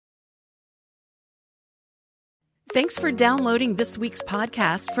Thanks for downloading this week's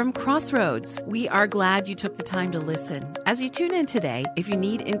podcast from Crossroads. We are glad you took the time to listen. As you tune in today, if you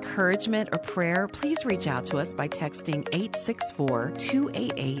need encouragement or prayer, please reach out to us by texting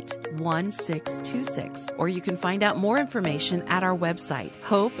 864-288-1626. Or you can find out more information at our website,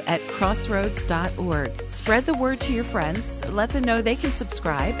 hope@crossroads.org. Spread the word to your friends. Let them know they can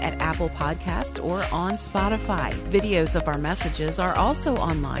subscribe at Apple Podcast or on Spotify. Videos of our messages are also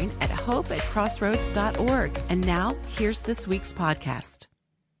online at hope@crossroads.org. And now, here's this week's podcast.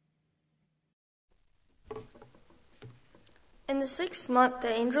 In the 6th month,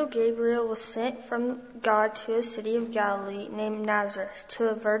 the angel Gabriel was sent from God to a city of Galilee named Nazareth, to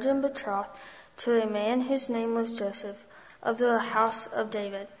a virgin betrothed to a man whose name was Joseph, of the house of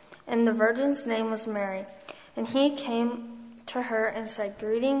David. And the virgin's name was Mary. And he came to her and said,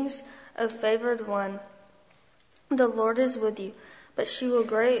 "Greetings, O favored one, the Lord is with you." But she was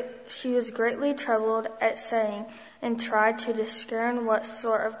greatly troubled at saying, and tried to discern what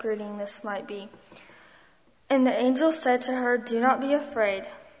sort of greeting this might be. And the angel said to her, "Do not be afraid,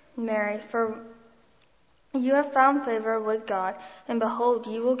 Mary, for you have found favor with God, and behold,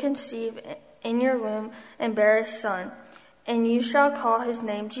 you will conceive in your womb and bear a son, and you shall call his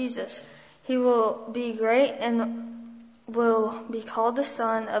name Jesus. He will be great and will be called the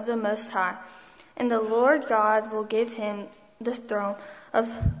Son of the Most High, and the Lord God will give him the throne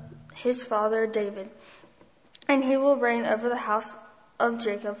of his father David, and he will reign over the house of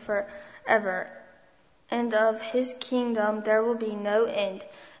Jacob forever, and of his kingdom there will be no end."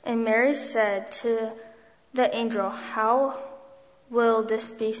 And Mary said to the angel, "How will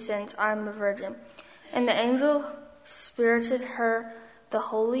this be, since I am a virgin?" And the angel spirited her, "The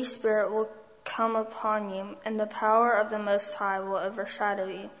Holy Spirit will come upon you, and the power of the Most High will overshadow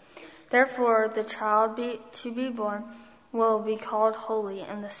you. Therefore the child to be born will be called Holy,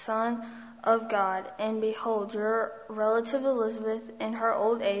 and the Son of God. And behold, your relative Elizabeth, in her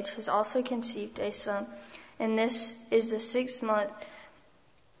old age, has also conceived a son. And this is the 6th month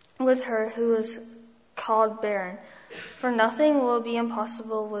with her who is called barren. For nothing will be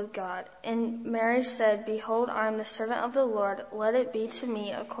impossible with God." And Mary said, "Behold, I am the servant of the Lord. Let it be to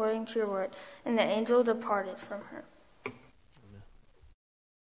me according to your word." And the angel departed from her.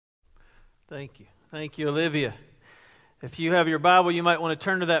 Thank you. Thank you, Olivia. If you have your Bible, you might want to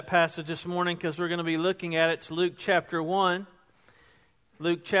turn to that passage this morning because we're going to be looking at it. It's Luke chapter 1.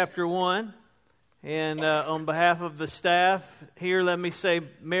 Luke chapter 1. And on behalf of the staff here, let me say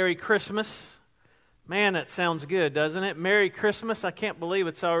Merry Christmas. Man, that sounds good, doesn't it? Merry Christmas. I can't believe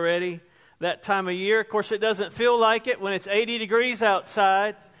it's already that time of year. Of course, it doesn't feel like it when it's 80 degrees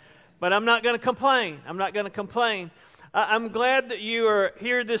outside, but I'm not going to complain. I'm glad that you are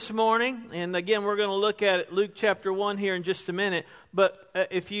here this morning, and again, we're going to look at Luke chapter 1 here in just a minute. But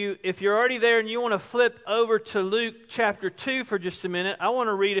if you're already there and you want to flip over to Luke chapter 2 for just a minute, I want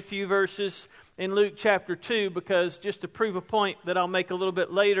to read a few verses in Luke chapter 2 because just to prove a point that I'll make a little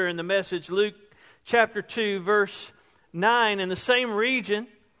bit later in the message. Luke chapter 2, verse 9, in the same region,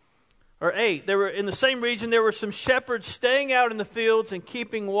 or 8, there were some shepherds staying out in the fields and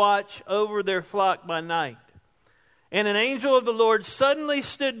keeping watch over their flock by night. And an angel of the Lord suddenly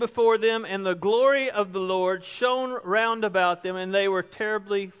stood before them, and the glory of the Lord shone round about them, and they were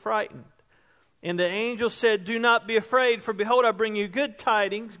terribly frightened. And the angel said, "Do not be afraid, for behold, I bring you good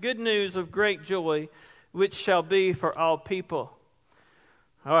tidings, good news of great joy, which shall be for all people."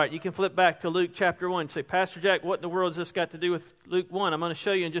 All right, you can flip back to Luke chapter 1. Say, "Pastor Jack, what in the world has this got to do with Luke 1? I'm going to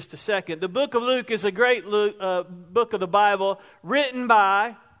show you in just a second. The book of Luke is a great book of the Bible written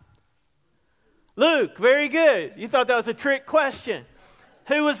by Luke. Very good. You thought that was a trick question.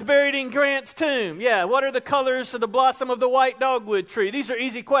 Who was buried in Grant's tomb? Yeah, what are the colors of the blossom of the white dogwood tree? These are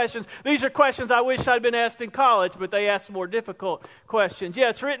easy questions. These are questions I wish I'd been asked in college, but they asked more difficult questions. Yeah,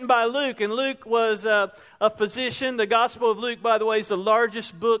 it's written by Luke, and Luke was a physician. The Gospel of Luke, by the way, is the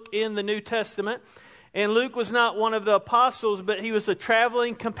largest book in the New Testament. And Luke was not one of the apostles, but he was a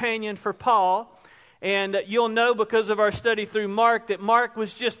traveling companion for Paul. And you'll know because of our study through Mark that Mark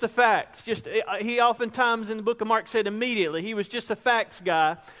was just the facts. He oftentimes in the book of Mark said immediately he was just a facts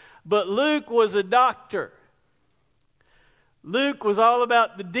guy. But Luke was a doctor. Luke was all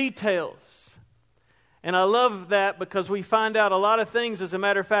about the details. And I love that because we find out a lot of things. As a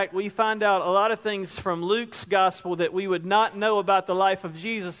matter of fact, we find out a lot of things from Luke's gospel that we would not know about the life of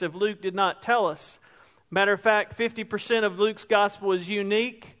Jesus if Luke did not tell us. Matter of fact, 50% of Luke's gospel is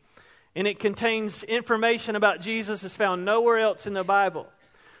unique. And it contains information about Jesus that's found nowhere else in the Bible.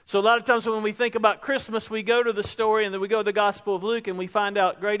 So a lot of times when we think about Christmas, we go to the story and then we go to the Gospel of Luke and we find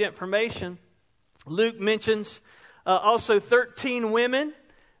out great information. Luke mentions also 13 women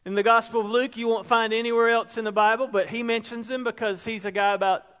In the Gospel of Luke, you won't find anywhere else in the Bible, but he mentions them because he's a guy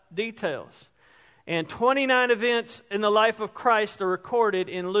about details. And 29 events in the life of Christ are recorded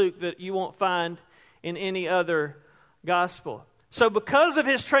in Luke that you won't find in any other gospel. So because of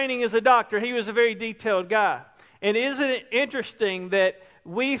his training as a doctor, he was a very detailed guy. And isn't it interesting that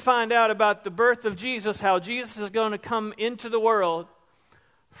we find out about the birth of Jesus, how Jesus is going to come into the world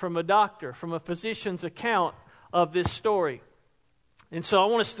from a doctor, from a physician's account of this story. And so I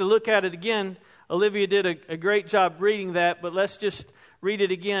want us to look at it again. Olivia did a great job reading that, but let's just read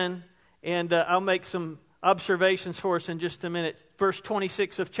it again, and I'll make some observations for us in just a minute. Verse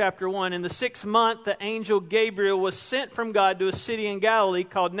 26 of chapter 1. In the 6th month, the angel Gabriel was sent from God to a city in Galilee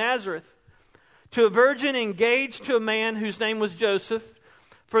called Nazareth, to a virgin engaged to a man whose name was Joseph,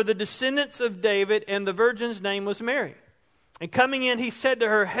 for the descendants of David, and the virgin's name was Mary. And coming in, he said to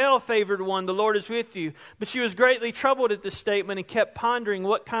her, "Hail, favored one, the Lord is with you." But she was greatly troubled at this statement and kept pondering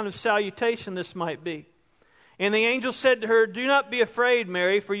what kind of salutation this might be. And the angel said to her, "Do not be afraid,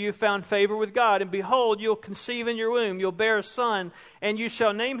 Mary, for you have found favor with God. And behold, you'll conceive in your womb. You'll bear a son, and you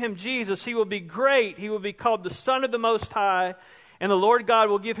shall name him Jesus. He will be great. He will be called the Son of the Most High. And the Lord God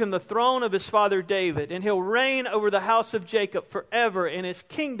will give him the throne of his father David. And he'll reign over the house of Jacob forever, and his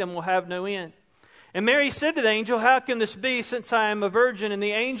kingdom will have no end." And Mary said to the angel, "How can this be, since I am a virgin?" And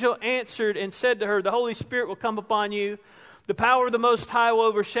the angel answered and said to her, "The Holy Spirit will come upon you. The power of the Most High will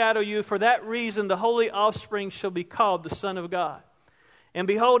overshadow you. For that reason, the holy offspring shall be called the Son of God. And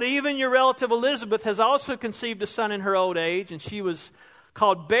behold, even your relative Elizabeth has also conceived a son in her old age, and she was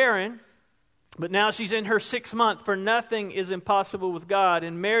called barren. But now she's in her 6th month, for nothing is impossible with God."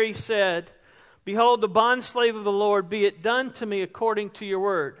 And Mary said, "Behold, the bondslave of the Lord, be it done to me according to your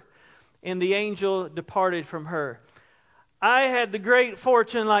word." And the angel departed from her. I had the great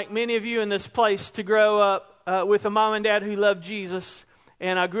fortune, like many of you in this place, to grow up with a mom and dad who loved Jesus.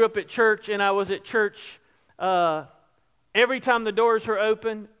 And I grew up at church, and I was at church every time the doors were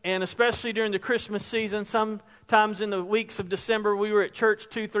open, and especially during the Christmas season. Sometimes in the weeks of December, we were at church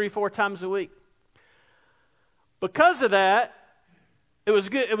 2, 3, 4 times a week. Because of that, it was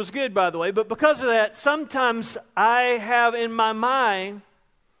good, by the way, but because of that, sometimes I have in my mind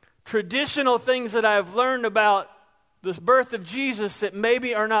traditional things that I've learned about the birth of Jesus that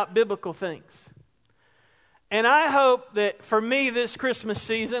maybe are not biblical things. And I hope that for me this Christmas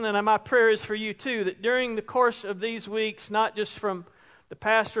season, and my prayer is for you too, that during the course of these weeks, not just from the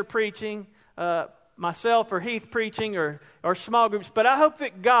pastor preaching, myself or Heath preaching or small groups, but I hope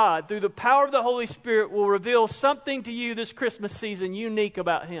that God, through the power of the Holy Spirit, will reveal something to you this Christmas season unique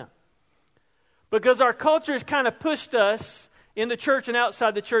about Him. Because our culture has kind of pushed us in the church and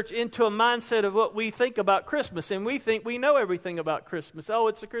outside the church into a mindset of what we think about Christmas. And we think we know everything about Christmas. Oh,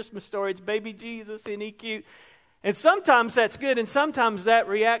 it's a Christmas story. It's baby Jesus. Isn't he cute? And sometimes that's good. And sometimes that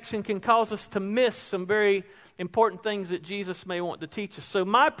reaction can cause us to miss some very important things that Jesus may want to teach us. So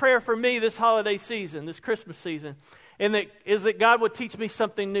my prayer for me this holiday season, this Christmas season, is that God would teach me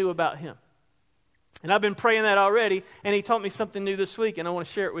something new about Him. And I've been praying that already. And He taught me something new this week. And I want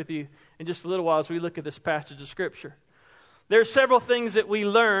to share it with you in just a little while as we look at this passage of Scripture. There are several things that we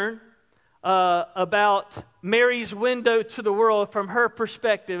learn about Mary's window to the world from her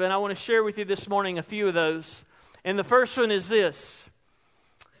perspective, and I want to share with you this morning a few of those. And the first one is this.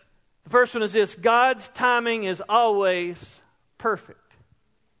 God's timing is always perfect.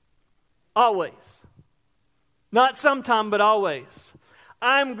 Always. Not sometime, but always.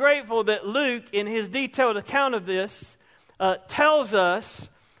 I'm grateful that Luke, in his detailed account of this, tells us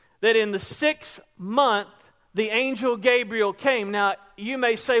that in the 6th month, the angel Gabriel came. Now, you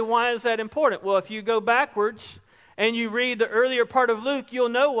may say, why is that important? Well, if you go backwards and you read the earlier part of Luke, you'll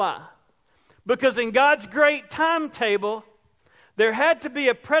know why. Because in God's great timetable, there had to be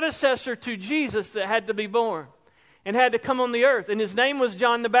a predecessor to Jesus that had to be born and had to come on the earth. And his name was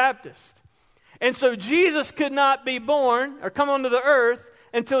John the Baptist. And so Jesus could not be born or come onto the earth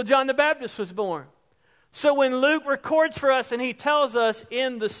until John the Baptist was born. So when Luke records for us and he tells us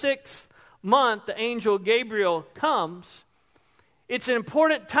in the 6th month, the angel Gabriel comes, it's an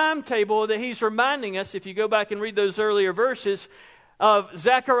important timetable that he's reminding us, if you go back and read those earlier verses, of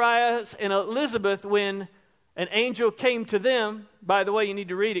Zacharias and Elizabeth when an angel came to them. By the way, you need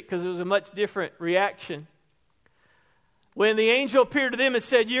to read it because it was a much different reaction. When the angel appeared to them and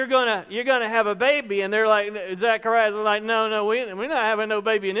said, you're gonna have a baby, and they're like, Zacharias was like, no, we're not having no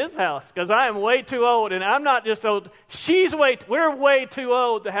baby in this house because I am way too old, and I'm not just old. We're way too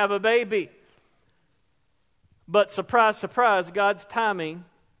old to have a baby. But surprise, surprise, God's timing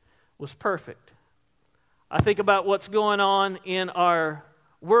was perfect. I think about what's going on in our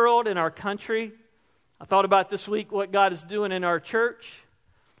world, in our country. I thought about this week what God is doing in our church.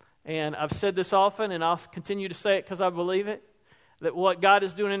 And I've said this often, and I'll continue to say it because I believe it, that what God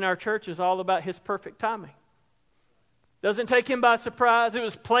is doing in our church is all about His perfect timing. Doesn't take Him by surprise. It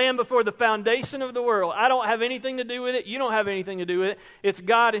was planned before the foundation of the world. I don't have anything to do with it. You don't have anything to do with it. It's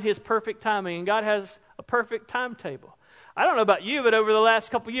God and His perfect timing, and God has a perfect timetable. I don't know about you, but over the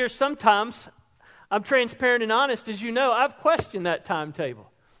last couple of years, sometimes I'm transparent and honest. As you know, I've questioned that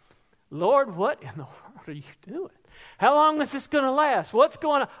timetable. Lord, what in the world are you doing? How long is this going to last? What's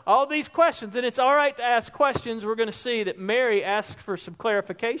going on? All these questions, and it's all right to ask questions. We're going to see that Mary asked for some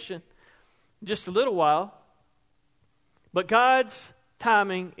clarification in just a little while. But God's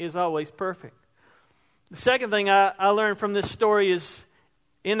timing is always perfect. The second thing I learned from this story is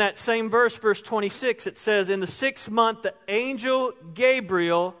in that same verse, verse 26, it says, in the 6th month, the angel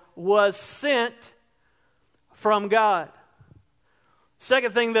Gabriel was sent from God.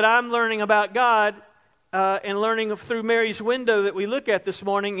 Second thing that I'm learning about God and learning through Mary's window that we look at this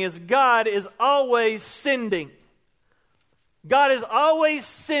morning is God is always sending. God is always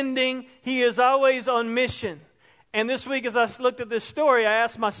sending. He is always on mission. And this week as I looked at this story, I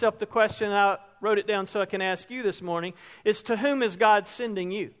asked myself the question, and I wrote it down so I can ask you this morning, is to whom is God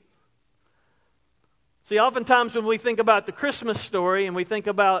sending you? See, oftentimes when we think about the Christmas story and we think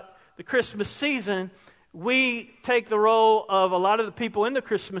about the Christmas season, we take the role of a lot of the people in the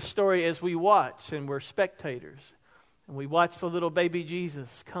Christmas story as we watch, and we're spectators. And we watch the little baby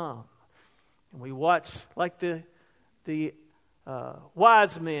Jesus come. And we watch like the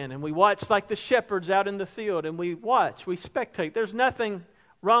wise men, and we watch like the shepherds out in the field, and we spectate. There's nothing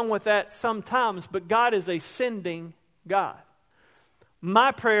wrong with that sometimes, but God is a sending God.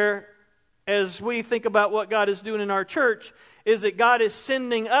 My prayer as we think about what God is doing in our church is that God is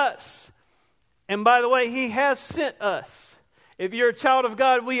sending us. And by the way, He has sent us. If you're a child of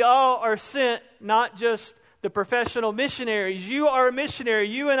God, we all are sent, not just the professional missionaries. You are a missionary.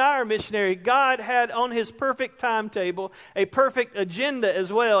 You and I are a missionary. God had on His perfect timetable a perfect agenda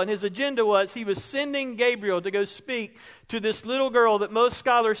as well. And His agenda was He was sending Gabriel to go speak to this little girl that most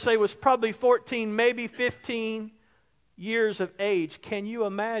scholars say was probably 14, maybe 15 years of age. Can you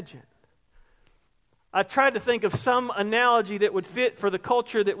imagine? I tried to think of some analogy that would fit for the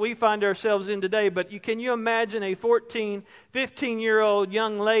culture that we find ourselves in today. But can you imagine a 14, 15-year-old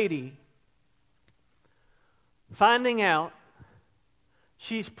young lady finding out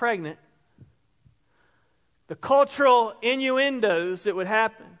she's pregnant, the cultural innuendos that would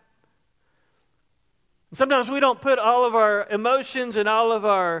happen. Sometimes we don't put all of our emotions and all of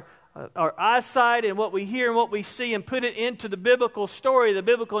our eyesight and what we hear and what we see and put it into the biblical story, the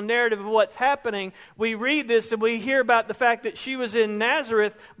biblical narrative of what's happening. We read this and we hear about the fact that she was in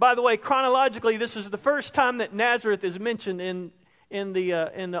Nazareth. By the way, chronologically, this is the first time that Nazareth is mentioned in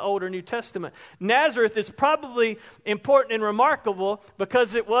the Old or New Testament. Nazareth is probably important and remarkable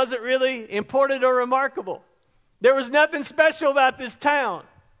because it wasn't really important or remarkable. There was nothing special about this town.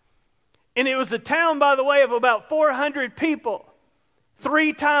 And it was a town, by the way, of about 400 people.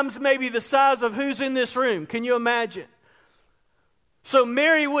 3 times maybe the size of who's in this room. Can you imagine? So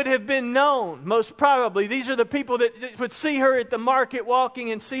Mary would have been known, most probably. These are the people that would see her at the market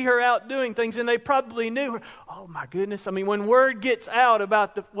walking and see her out doing things, and they probably knew her. Oh my goodness. I mean, when word gets out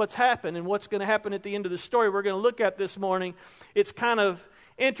about what's happened and what's going to happen at the end of the story we're going to look at this morning, it's kind of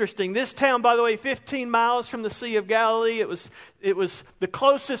interesting. This town, by the way, 15 miles from the Sea of Galilee. It was the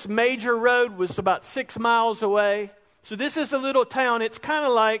closest major road was about 6 miles away. So this is a little town. It's kind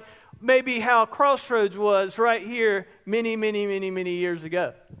of like maybe how Crossroads was right here many, many, many, many years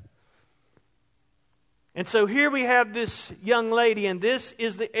ago. And so here we have this young lady, and this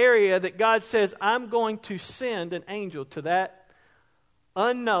is the area that God says, I'm going to send an angel to that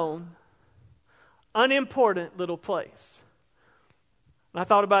unknown, unimportant little place. And I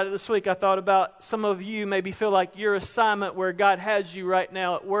thought about it this week. I thought about some of you maybe feel like your assignment where God has you right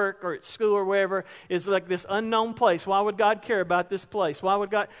now at work or at school or wherever is like this unknown place. Why would God care about this place? Why would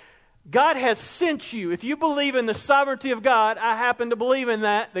God? God has sent you. If you believe in the sovereignty of God, I happen to believe in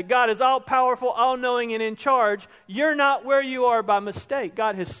that God is all-powerful, all-knowing, and in charge. You're not where you are by mistake.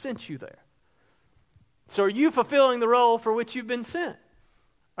 God has sent you there. So are you fulfilling the role for which you've been sent?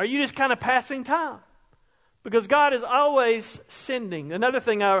 Are you just kind of passing time? Because God is always sending. Another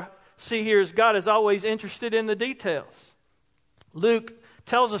thing I see here is God is always interested in the details. Luke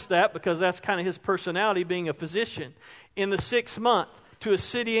tells us that because that's kind of his personality, being a physician. In the 6th month, to a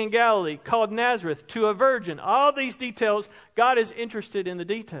city in Galilee called Nazareth, to a virgin. All these details, God is interested in the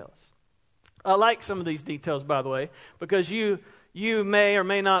details. I like some of these details, by the way, because you may or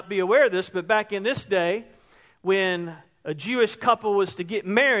may not be aware of this, but back in this day, when a Jewish couple was to get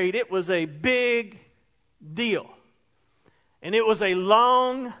married, it was a big deal. And it was a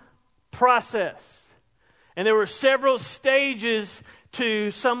long process. And there were several stages to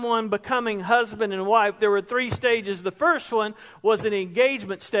someone becoming husband and wife. There were 3 stages. The first one was an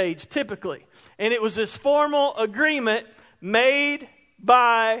engagement stage, typically. And it was this formal agreement made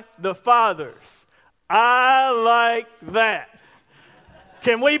by the fathers. I like that.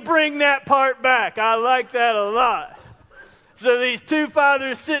 Can we bring that part back? I like that a lot. So these 2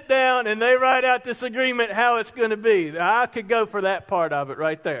 fathers sit down and they write out this agreement how it's going to be. I could go for that part of it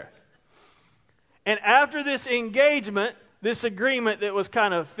right there. And after this engagement, this agreement that was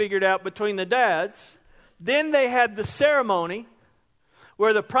kind of figured out between the dads, then they had the ceremony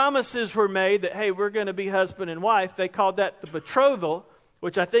where the promises were made that, hey, we're going to be husband and wife. They called that the betrothal,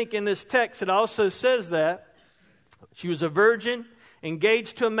 which I think in this text it also says that. She was a virgin,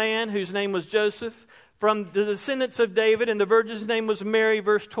 engaged to a man whose name was Joseph, from the descendants of David, and the virgin's name was Mary,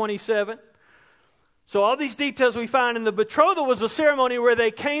 verse 27. So all these details we find in the betrothal was a ceremony where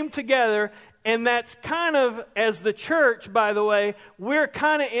they came together, and that's kind of, as the church, by the way, we're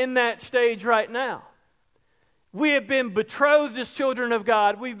kind of in that stage right now. We have been betrothed as children of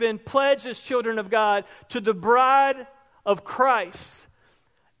God. We've been pledged as children of God to the bride of Christ.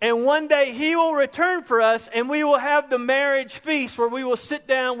 And one day He will return for us, and we will have the marriage feast where we will sit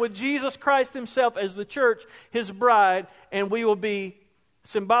down with Jesus Christ Himself as the church, His bride, and we will be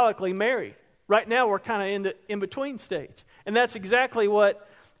symbolically married. Right now we're kind of in the in-between stage. And that's exactly what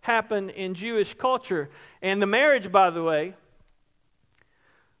happened in Jewish culture. And the marriage, by the way,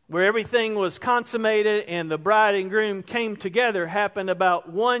 where everything was consummated and the bride and groom came together, happened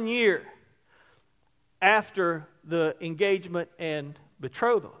about 1 year after the engagement and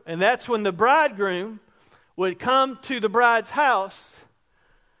betrothal. And that's when the bridegroom would come to the bride's house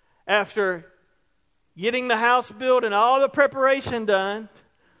after getting the house built and all the preparation done.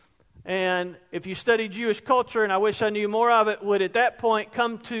 And if you study Jewish culture, and I wish I knew more of it, would at that point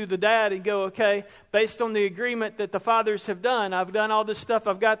come to the dad and go, okay, based on the agreement that the fathers have done, I've done all this stuff,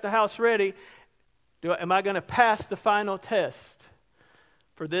 I've got the house ready, am I going to pass the final test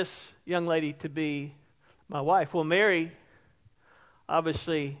for this young lady to be my wife? Well, Mary,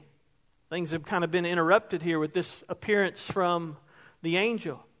 obviously, things have kind of been interrupted here with this appearance from the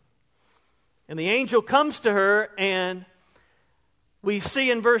angel. And the angel comes to her, and we see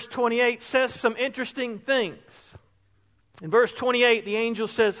in verse 28 says some interesting things. In verse 28, the angel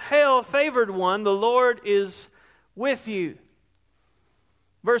says, "Hail, favored one, the Lord is with you."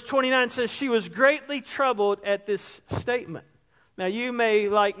 Verse 29 says, "She was greatly troubled at this statement." Now, you may,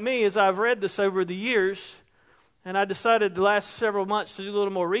 like me, as I've read this over the years, and I decided the last several months to do a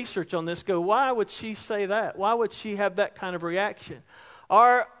little more research on this, go, why would she say that? Why would she have that kind of reaction?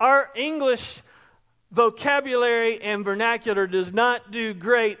 Our English vocabulary and vernacular does not do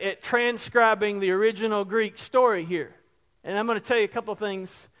great at transcribing the original Greek story here. And I'm going to tell you a couple of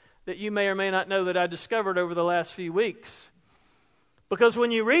things that you may or may not know that I discovered over the last few weeks. Because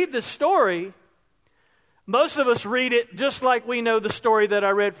when you read the story, most of us read it just like we know the story that I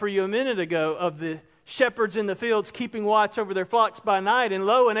read for you a minute ago of the shepherds in the fields keeping watch over their flocks by night. And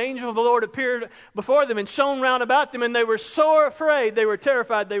lo, an angel of the Lord appeared before them and shone round about them, and they were sore afraid, they were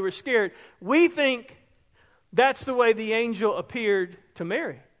terrified, they were scared. We think that's the way the angel appeared to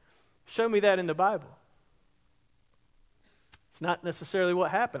Mary. Show me that in the Bible. It's not necessarily what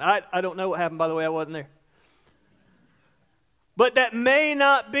happened. I don't know what happened, by the way, I wasn't there. But that may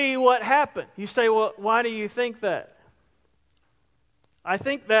not be what happened. You say, well, why do you think that? I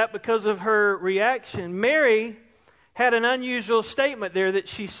think that because of her reaction. Mary had an unusual statement there that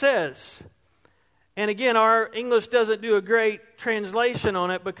she says. And again, our English doesn't do a great translation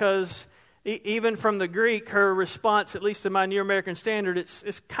on it because even from the Greek, her response, at least in my New American Standard,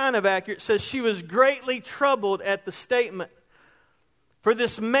 it's kind of accurate. It says she was greatly troubled at the statement. For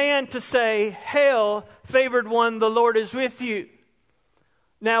this man to say, "Hail, favored one, the Lord is with you."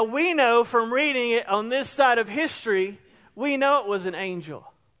 Now we know from reading it on this side of history, we know it was an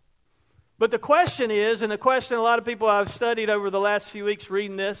angel. But the question is, and the question a lot of people I've studied over the last few weeks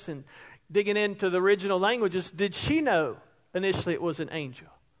reading this and digging into the original languages, did she know initially it was an angel?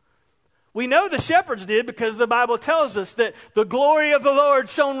 We know the shepherds did because the Bible tells us that the glory of the Lord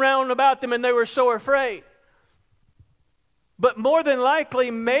shone round about them and they were so afraid. But more than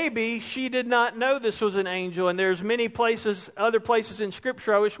likely, maybe she did not know this was an angel. And there's many places, other places in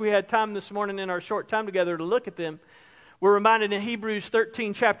Scripture, I wish we had time this morning in our short time together to look at them. We're reminded in Hebrews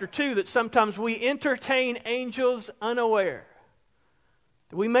 13, chapter 2, that sometimes we entertain angels unaware.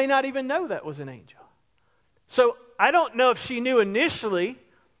 We may not even know that was an angel. So I don't know if she knew initially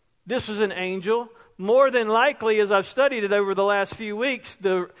this was an angel. More than likely, as I've studied it over the last few weeks,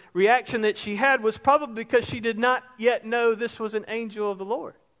 the reaction that she had was probably because she did not yet know this was an angel of the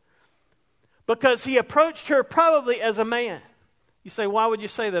Lord. because he approached her probably as a man. You say, why would you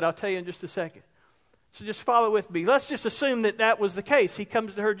say that? I'll tell you in just a second. So just follow with me. Let's just assume that that was the case. He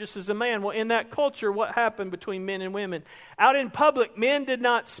comes to her just as a man. Well, in that culture, what happened between men and women? Out in public, men did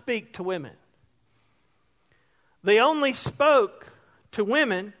not speak to women. They only spoke to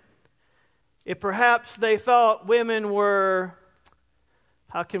women if perhaps they thought women were,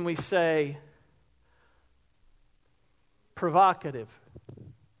 how can we say, provocative.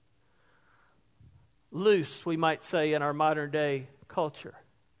 Loose, we might say, in our modern day culture.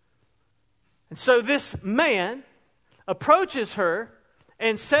 And so this man approaches her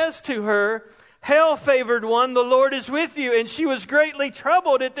and says to her, "Hail, favored one, the Lord is with you." And she was greatly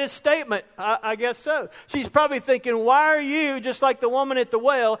troubled at this statement. I guess so. She's probably thinking, why are you, just like the woman at the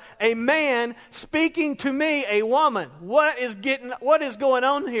well, a man speaking to me, a woman? What is going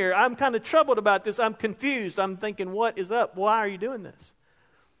on here? I'm kind of troubled about this. I'm confused. I'm thinking, what is up? Why are you doing this?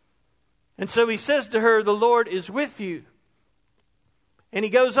 And so he says to her, "The Lord is with you." And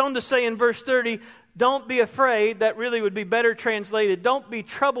he goes on to say in verse 30, "Don't be afraid." That really would be better translated. "Don't be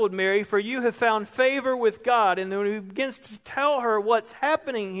troubled, Mary, for you have found favor with God." And then when he begins to tell her what's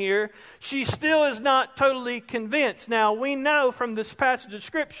happening here, she still is not totally convinced. Now, we know from this passage of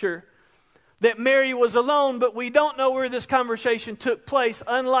Scripture that Mary was alone, but we don't know where this conversation took place.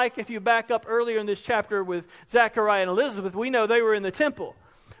 Unlike if you back up earlier in this chapter with Zechariah and Elizabeth, we know they were in the temple.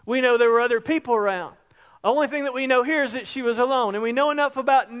 We know there were other people around. The only thing that we know here is that she was alone. And we know enough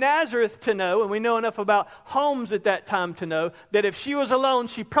about Nazareth to know, and we know enough about homes at that time to know, that if she was alone,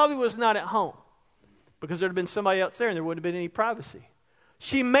 she probably was not at home. Because there would have been somebody else there and there wouldn't have been any privacy.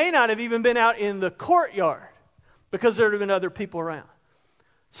 She may not have even been out in the courtyard because there would have been other people around.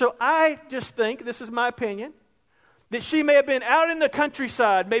 So I just think, this is my opinion, that she may have been out in the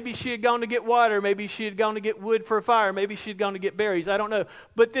countryside. Maybe she had gone to get water. Maybe she had gone to get wood for a fire. Maybe she had gone to get berries. I don't know.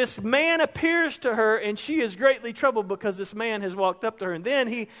 But this man appears to her, and she is greatly troubled because this man has walked up to her. And then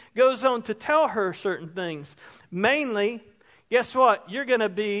he goes on to tell her certain things. Mainly, guess what? You're going to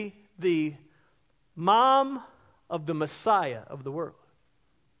be the mom of the Messiah of the world.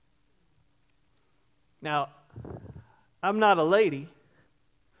 Now, I'm not a lady,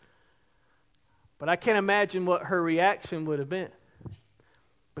 but I can't imagine what her reaction would have been.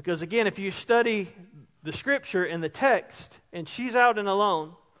 Because again, if you study the Scripture and the text, and she's out and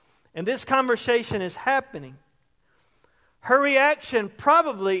alone, and this conversation is happening, her reaction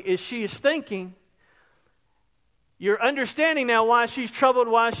probably is she is thinking, you're understanding now why she's troubled,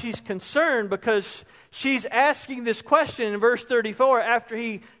 why she's concerned, because she's asking this question in verse 34 after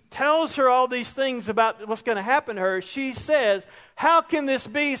he tells her all these things about what's going to happen to her. She says, "How can this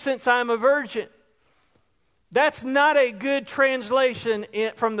be since I'm a virgin?" That's not a good translation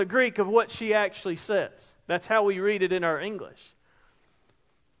from the Greek of what she actually says. That's how we read it in our English.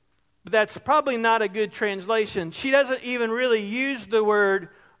 But that's probably not a good translation. She doesn't even really use the word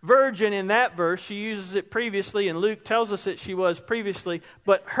virgin in that verse. She uses it previously, and Luke tells us that she was previously.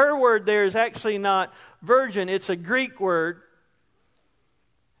 But her word there is actually not virgin. It's a Greek word.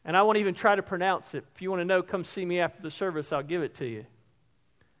 And I won't even try to pronounce it. If you want to know, come see me after the service. I'll give it to you.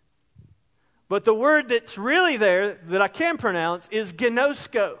 But the word that's really there that I can pronounce is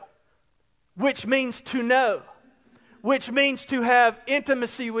gnosko, which means to know, which means to have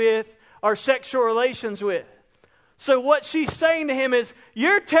intimacy with or sexual relations with. So what she's saying to him is,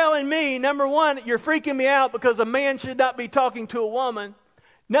 you're telling me, number one, you're freaking me out because a man should not be talking to a woman.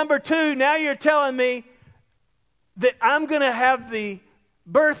 Number two, now you're telling me that I'm going to have the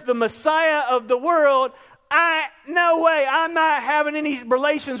Messiah of the world. No way, I'm not having any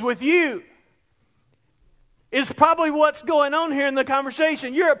relations with you. Is probably what's going on here in the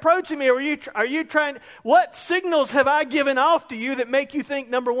conversation. You're approaching me, or are you trying? What signals have I given off to you that make you think,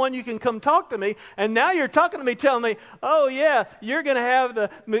 number one, you can come talk to me, and now you're talking to me, telling me, oh yeah, you're going to have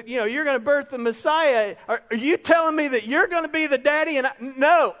you're going to birth the Messiah. Are you telling me that you're going to be the daddy? And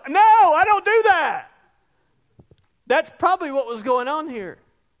no, I don't do that. That's probably what was going on here.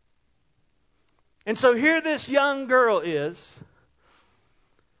 And so here this young girl is,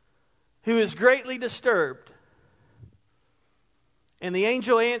 who is greatly disturbed. And the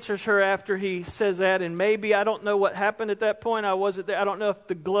angel answers her after he says that, and maybe, I don't know what happened at that point. I wasn't there. I don't know if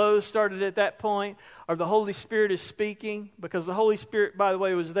the glow started at that point or the Holy Spirit is speaking, because the Holy Spirit, by the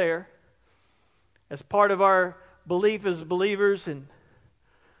way, was there as part of our belief as believers. And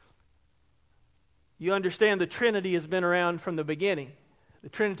you understand the Trinity has been around from the beginning. The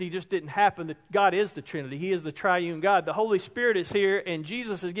Trinity just didn't happen. God is the Trinity. He is the triune God. The Holy Spirit is here, and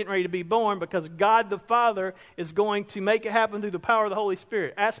Jesus is getting ready to be born because God the Father is going to make it happen through the power of the Holy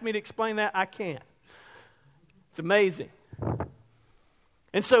Spirit. Ask me to explain that, I can't. It's amazing.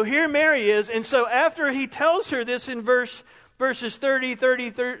 And so here Mary is. And so after he tells her this in verses 30,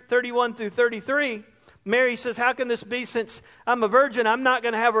 31 through 33, Mary says, how can this be since I'm a virgin? I'm not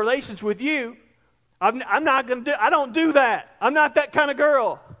going to have relations with you. I don't do that. I'm not that kind of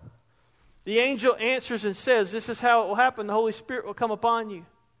girl. The angel answers and says, this is how it will happen. The Holy Spirit will come upon you.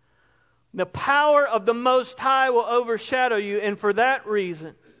 The power of the Most High will overshadow you. And for that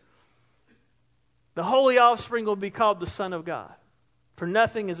reason, the holy offspring will be called the Son of God. For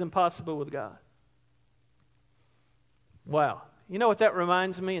nothing is impossible with God. Wow. You know what that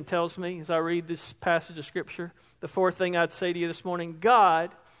reminds me and tells me as I read this passage of Scripture? The fourth thing I'd say to you this morning,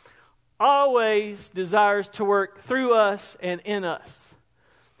 God always desires to work through us and in us.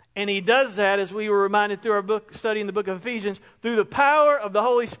 And He does that, as we were reminded through our study in the book of Ephesians, through the power of the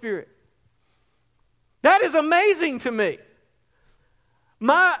Holy Spirit. That is amazing to me.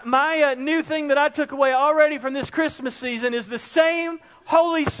 My new thing that I took away already from this Christmas season is the same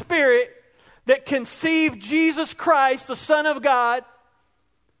Holy Spirit that conceived Jesus Christ, the Son of God,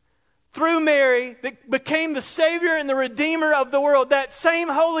 through Mary, that became the Savior and the Redeemer of the world. That same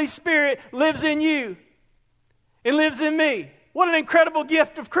Holy Spirit lives in you and lives in me. What an incredible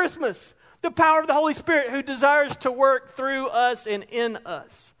gift of Christmas. The power of the Holy Spirit who desires to work through us and in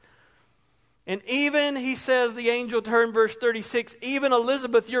us. And even, he says, the angel to her in verse 36, even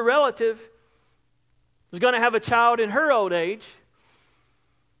Elizabeth, your relative, is going to have a child in her old age,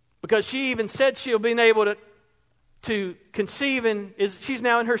 because she even said she'll be able to conceive, and she's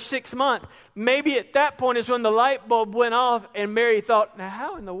now in her 6th month. Maybe at that point is when the light bulb went off, and Mary thought, now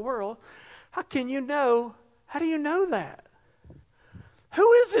how in the world, how do you know that?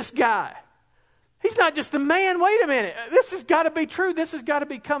 Who is this guy? He's not just a man. Wait a minute. This has got to be true. This has got to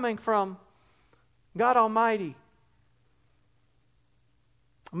be coming from God Almighty.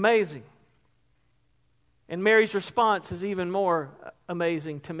 Amazing. And Mary's response is even more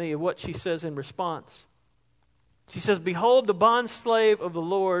amazing to me, of what she says in response. She says, behold, the bondslave of the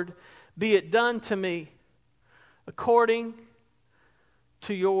Lord, be it done to me according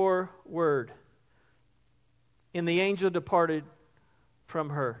to your word. And the angel departed from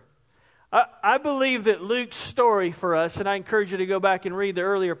her. I believe that Luke's story for us, and I encourage you to go back and read the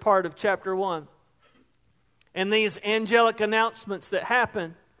earlier part of chapter 1, and these angelic announcements that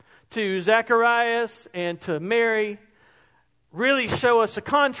happen to Zacharias and to Mary really show us a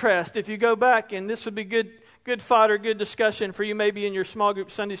contrast. If you go back, and this would be good fodder, good discussion for you maybe in your small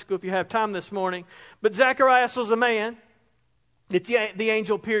group Sunday school if you have time this morning. But Zacharias was a man that the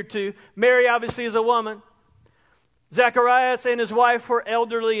angel appeared to. Mary obviously is a woman. Zacharias and his wife were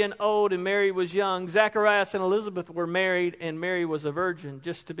elderly and old, and Mary was young. Zacharias and Elizabeth were married, and Mary was a virgin,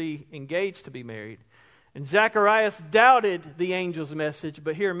 just to be engaged to be married. And Zacharias doubted the angel's message,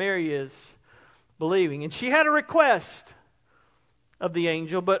 but here Mary is believing. And she had a request of the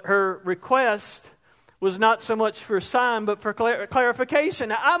angel, but her request was not so much for a sign, but for clarification.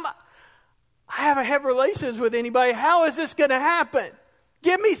 Now, I haven't had relations with anybody. How is this going to happen?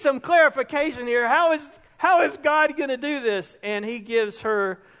 Give me some clarification here. How is God going to do this? And he gives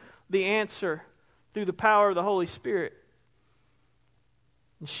her the answer through the power of the Holy Spirit.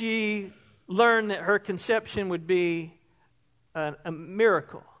 And she learned that her conception would be a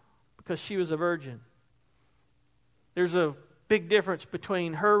miracle because she was a virgin. There's a big difference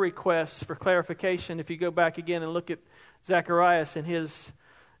between her requests for clarification. If you go back again and look at Zacharias and his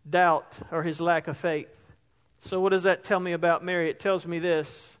doubt or his lack of faith. So what does that tell me about Mary? It tells me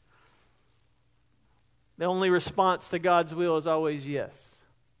this. The only response to God's will is always yes.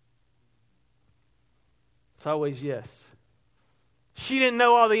 It's always yes. She didn't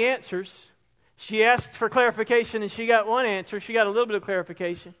know all the answers. She asked for clarification and she got one answer. She got a little bit of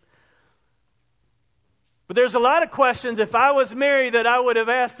clarification. But there's a lot of questions, if I was Mary, that I would have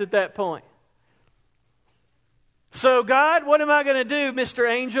asked at that point. So, God, what am I going to do, Mr.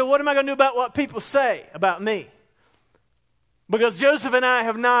 Angel? What am I going to do about what people say about me? Because Joseph and I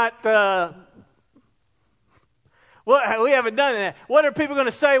have not, we haven't done that. What are people going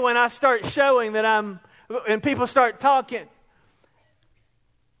to say when I start showing that and people start talking?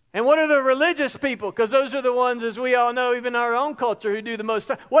 And what are the religious people? Because those are the ones, as we all know, even in our own culture, who do the most.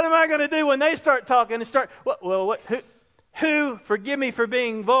 What am I going to do when they start talking and start? Who? Forgive me for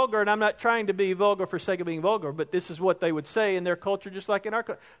being vulgar, and I'm not trying to be vulgar for the sake of being vulgar, but this is what they would say in their culture, just like in our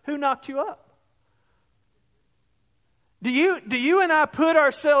culture. Who knocked you up? Do you and I put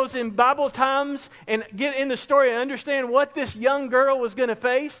ourselves in Bible times and get in the story and understand what this young girl was going to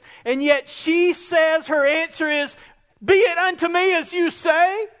face? And yet she says her answer is, "Be it unto me as you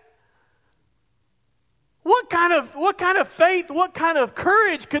say." What kind of faith, what kind of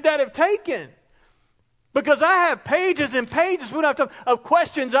courage could that have taken? Because I have pages and pages of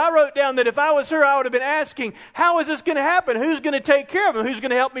questions I wrote down that if I was her, I would have been asking, how is this going to happen? Who's going to take care of them? Who's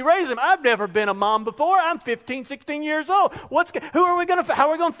going to help me raise them? I've never been a mom before. I'm 15, 16 years old. How are we going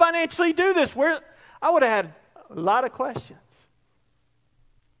to financially do this? I would have had a lot of questions.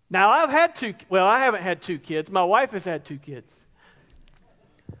 Now, I haven't had 2 kids. My wife has had 2 kids.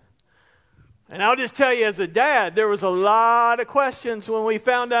 And I'll just tell you, as a dad, there was a lot of questions when we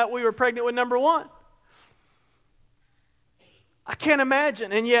found out we were pregnant with number 1. I can't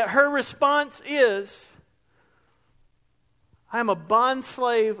imagine. And yet her response is, I am a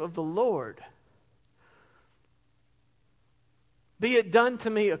bondslave of the Lord. Be it done to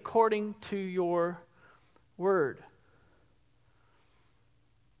me according to your word.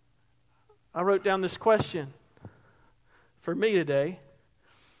 I wrote down this question for me today.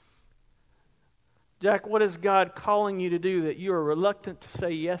 Jack, what is God calling you to do that you are reluctant to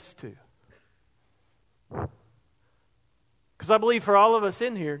say yes to? Because I believe for all of us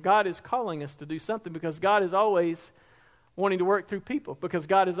in here, God is calling us to do something because God is always wanting to work through people, because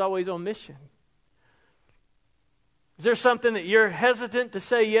God is always on mission. Is there something that you're hesitant to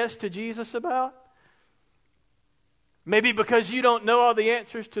say yes to Jesus about? Maybe because you don't know all the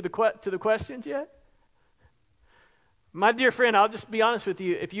answers to the questions yet? My dear friend, I'll just be honest with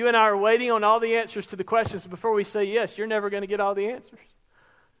you. If you and I are waiting on all the answers to the questions before we say yes, you're never going to get all the answers.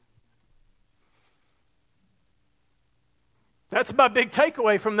 That's my big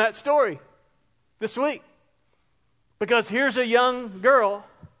takeaway from that story this week. Because here's a young girl,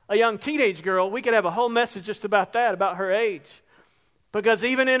 a young teenage girl. We could have a whole message just about that, about her age. Because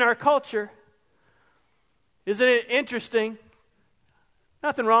even in our culture, isn't it interesting?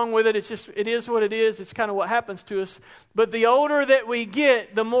 Nothing wrong with it. It is what it is. It's kind of what happens to us. But the older that we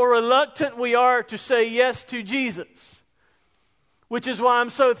get, the more reluctant we are to say yes to Jesus. Which is why I'm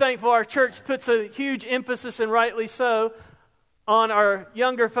so thankful our church puts a huge emphasis, and rightly so, on our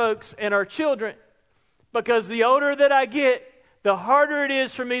younger folks and our children. Because the older that I get, the harder it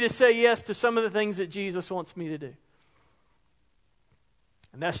is for me to say yes to some of the things that Jesus wants me to do.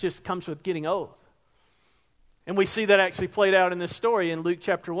 And that just comes with getting old. And we see that actually played out in this story in Luke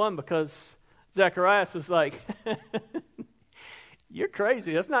chapter 1, because Zacharias was like, you're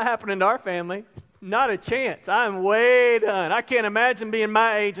crazy. That's not happening to our family. Not a chance. I'm way done. I can't imagine being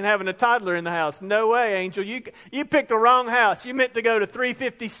my age and having a toddler in the house. No way, Angel. You picked the wrong house. You meant to go to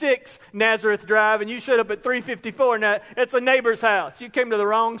 356 Nazareth Drive, and you showed up at 354. Now, it's a neighbor's house. You came to the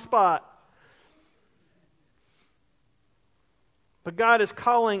wrong spot. But God is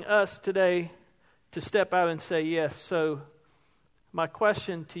calling us today to step out and say yes. So my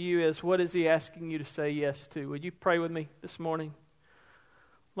question to you is, what is He asking you to say yes to? Would you pray with me this morning?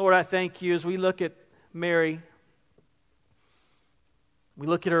 Lord, I thank you as we look at Mary. We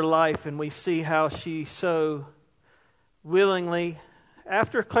look at her life and we see how she so willingly,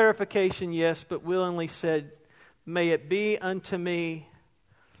 after clarification, yes, but willingly said, may it be unto me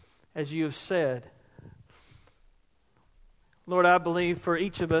as you have said. Lord, I believe for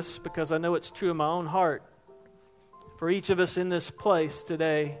each of us, because I know it's true in my own heart, for each of us in this place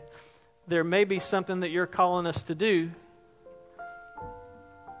today, there may be something that you're calling us to do,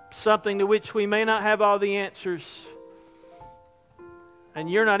 something to which we may not have all the answers, and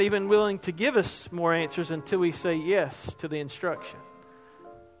you're not even willing to give us more answers until we say yes to the instruction.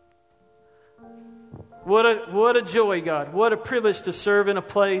 What a joy, God. What a privilege to serve in a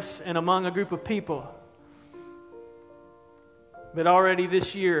place and among a group of people. But already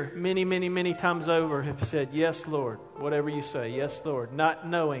this year, many, many, many times over have said, yes, Lord, whatever you say, yes, Lord, not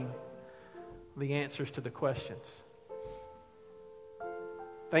knowing the answers to the questions.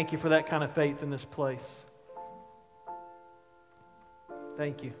 Thank you for that kind of faith in this place.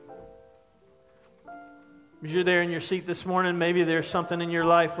 Thank you. As you're there in your seat this morning, maybe there's something in your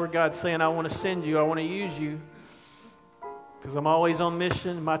life where God's saying, I want to send you, I want to use you, because I'm always on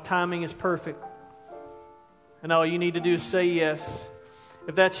mission, my timing is perfect. And all you need to do is say yes.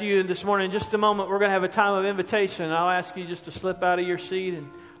 If that's you this morning, in just a moment, we're going to have a time of invitation. And I'll ask you just to slip out of your seat and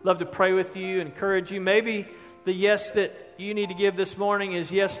love to pray with you, encourage you. Maybe the yes that you need to give this morning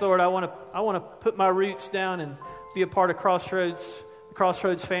is, yes, Lord, I want to put my roots down and be a part of Crossroads, the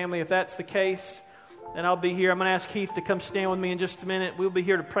Crossroads family. If that's the case, then I'll be here. I'm going to ask Keith to come stand with me in just a minute. We'll be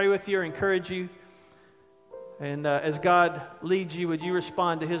here to pray with you or encourage you. And as God leads you, would you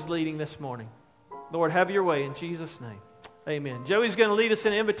respond to His leading this morning? Lord, have your way in Jesus' name. Amen. Joey's going to lead us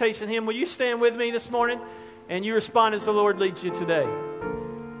in an invitation hymn. Will you stand with me this morning and you respond as the Lord leads you today?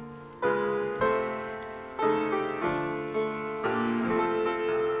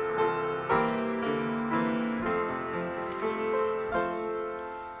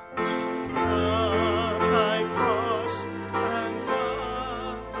 To God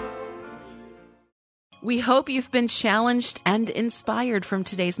We hope you've been challenged and inspired from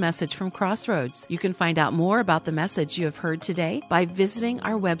today's message from Crossroads. You can find out more about the message you have heard today by visiting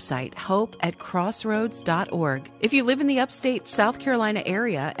our website, hopeatcrossroads.org. If you live in the upstate South Carolina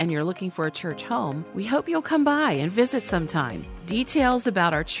area and you're looking for a church home, we hope you'll come by and visit sometime. Details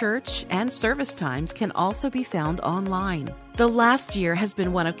about our church and service times can also be found online. The last year has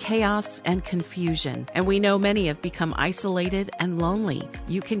been one of chaos and confusion, and we know many have become isolated and lonely.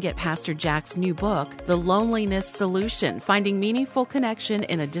 You can get Pastor Jack's new book, The Loneliness Solution, Finding Meaningful Connection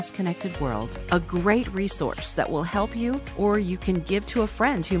in a Disconnected World, a great resource that will help you, or you can give to a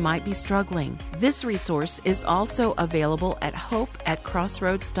friend who might be struggling. This resource is also available at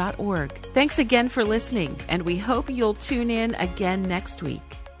hopeatcrossroads.org. Thanks again for listening, and we hope you'll tune in again next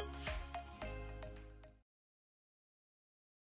week.